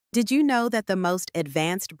Did you know that the most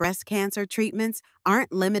advanced breast cancer treatments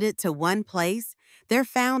aren't limited to one place? They're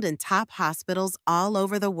found in top hospitals all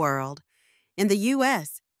over the world. In the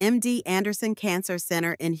U.S., MD Anderson Cancer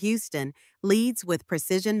Center in Houston leads with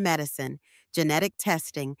precision medicine, genetic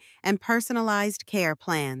testing, and personalized care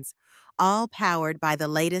plans, all powered by the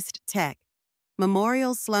latest tech.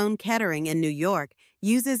 Memorial Sloan Kettering in New York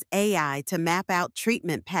uses AI to map out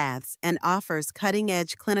treatment paths and offers cutting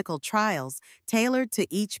edge clinical trials tailored to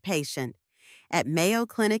each patient. At Mayo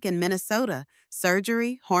Clinic in Minnesota,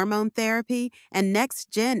 surgery, hormone therapy, and next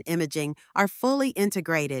gen imaging are fully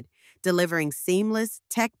integrated, delivering seamless,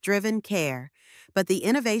 tech driven care. But the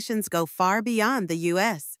innovations go far beyond the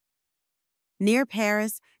U.S. Near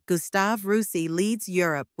Paris, Gustave Roussy leads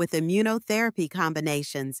Europe with immunotherapy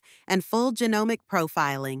combinations and full genomic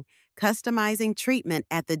profiling, customizing treatment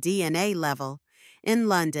at the DNA level. In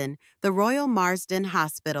London, the Royal Marsden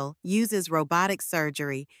Hospital uses robotic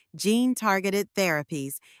surgery, gene-targeted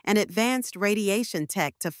therapies, and advanced radiation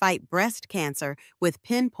tech to fight breast cancer with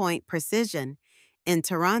pinpoint precision. In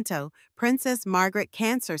Toronto, Princess Margaret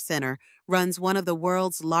Cancer Centre runs one of the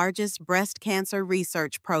world's largest breast cancer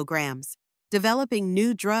research programs, developing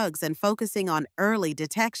new drugs and focusing on early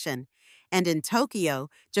detection. And in Tokyo,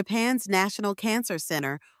 Japan's National Cancer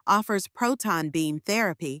Center offers proton beam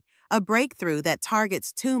therapy, a breakthrough that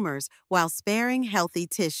targets tumors while sparing healthy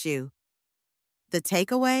tissue. The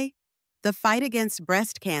takeaway? The fight against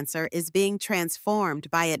breast cancer is being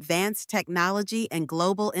transformed by advanced technology and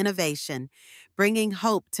global innovation, bringing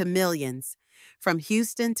hope to millions. From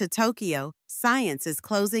Houston to Tokyo, science is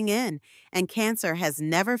closing in, and cancer has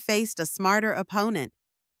never faced a smarter opponent.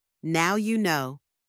 Now you know.